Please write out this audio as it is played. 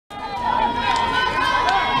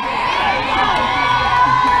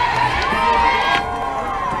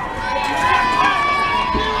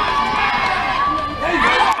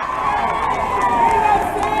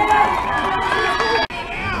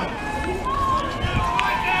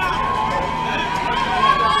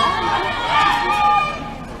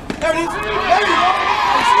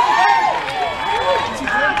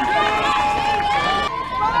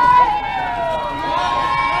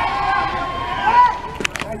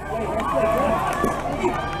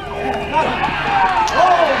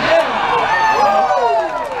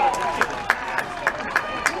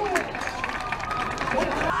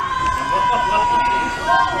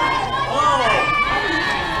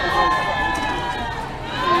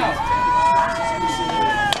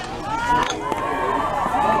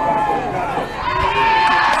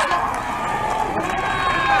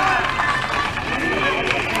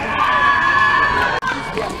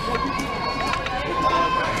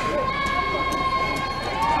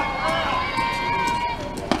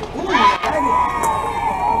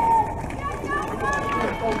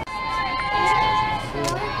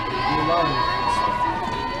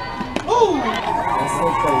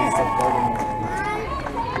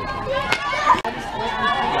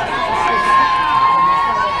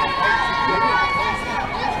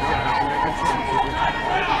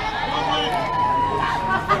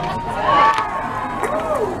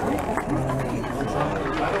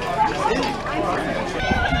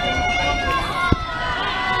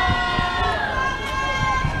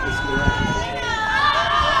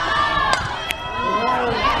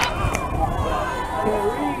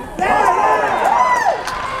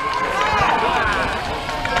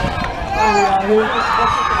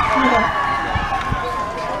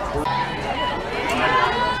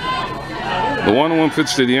The 1-1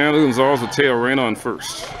 pitch to Deanna Gonzalez with Teo Reyna on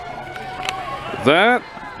first. That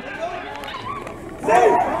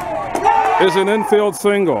is an infield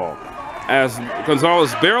single, as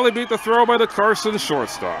Gonzalez barely beat the throw by the Carson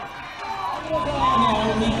shortstop.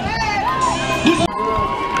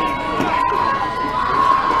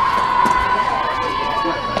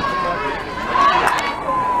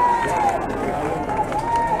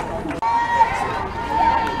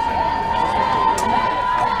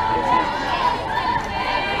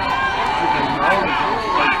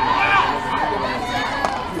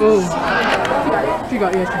 Oh, she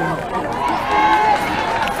got yesterday.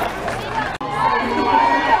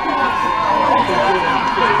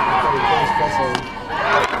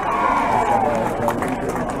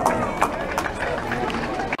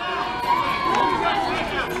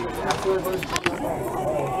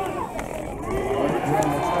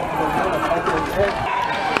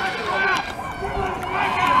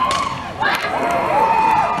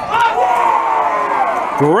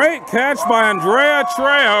 Great catch by Andrea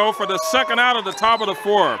Trejo for the second out of the top of the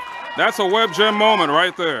fourth. That's a Web Gem moment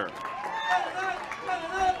right there.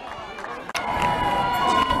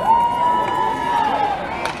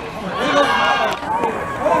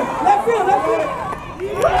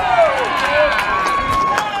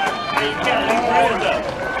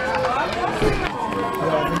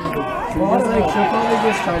 She'll probably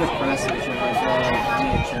just try to press it.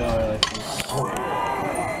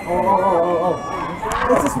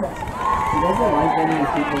 What's this man? He doesn't like any of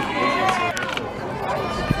people's business.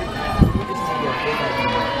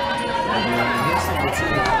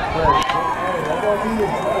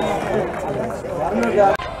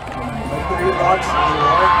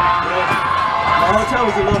 My hotel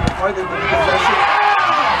was a little bit farther because that shit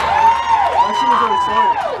was over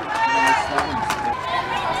short.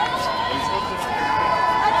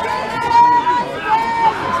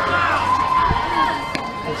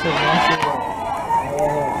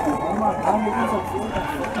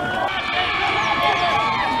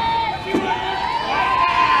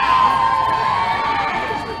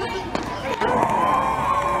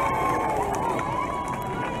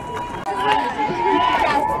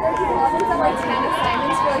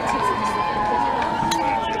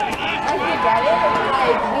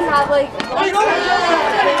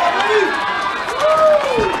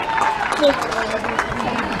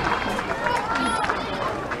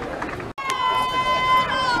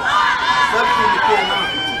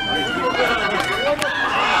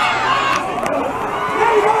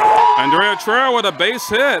 Andrea Trejo with a base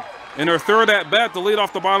hit in her third at-bat to lead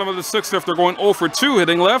off the bottom of the sixth after going 0 for 2,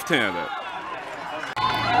 hitting left-handed.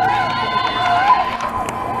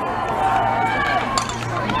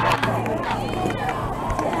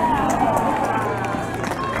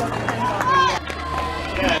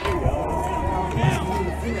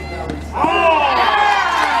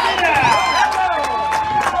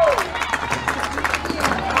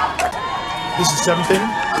 This is 7th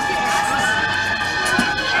inning.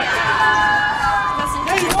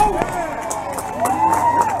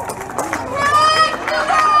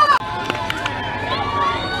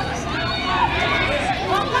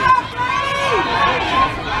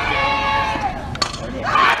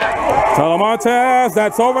 Talamontes,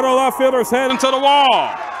 that's over the left fielder's head into the wall.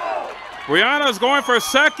 Brianna's going for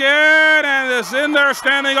second and is in there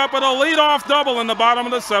standing up with a leadoff double in the bottom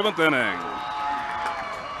of the 7th inning.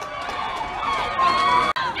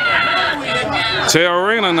 Teo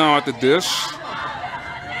Reyna now at the dish.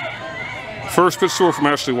 First pitch to her from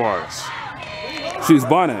Ashley Wise. She's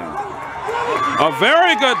bunting. A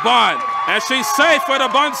very good bunt, and she's safe with a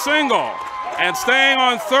bunt single. And staying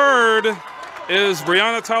on third is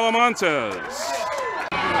Brianna Talamontes.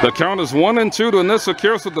 The count is 1-2 to Anessa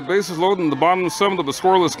Quiroz with the bases loaded in the bottom of the 7th of a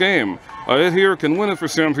scoreless game. A hit here can win it for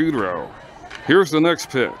San Pedro. Here's the next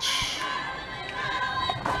pitch.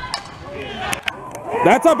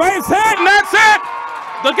 That's a base hit, and that's it!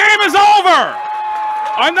 The game is over!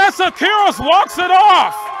 Anessa Quiroz walks it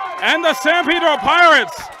off, and the San Pedro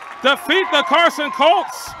Pirates defeat the Carson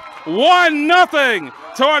Colts 1-0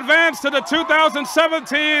 to advance to the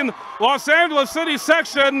 2017 Los Angeles City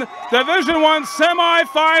Section Division I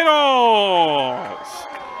semifinals.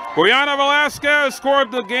 Brianna Velasquez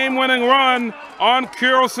scored the game-winning run on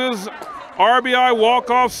Quiroz's RBI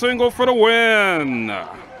walk-off single for the win.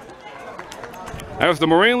 As the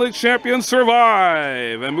Marine League champions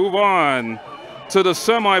survive and move on to the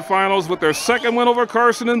semifinals with their second win over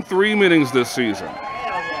Carson in 3 meetings this season.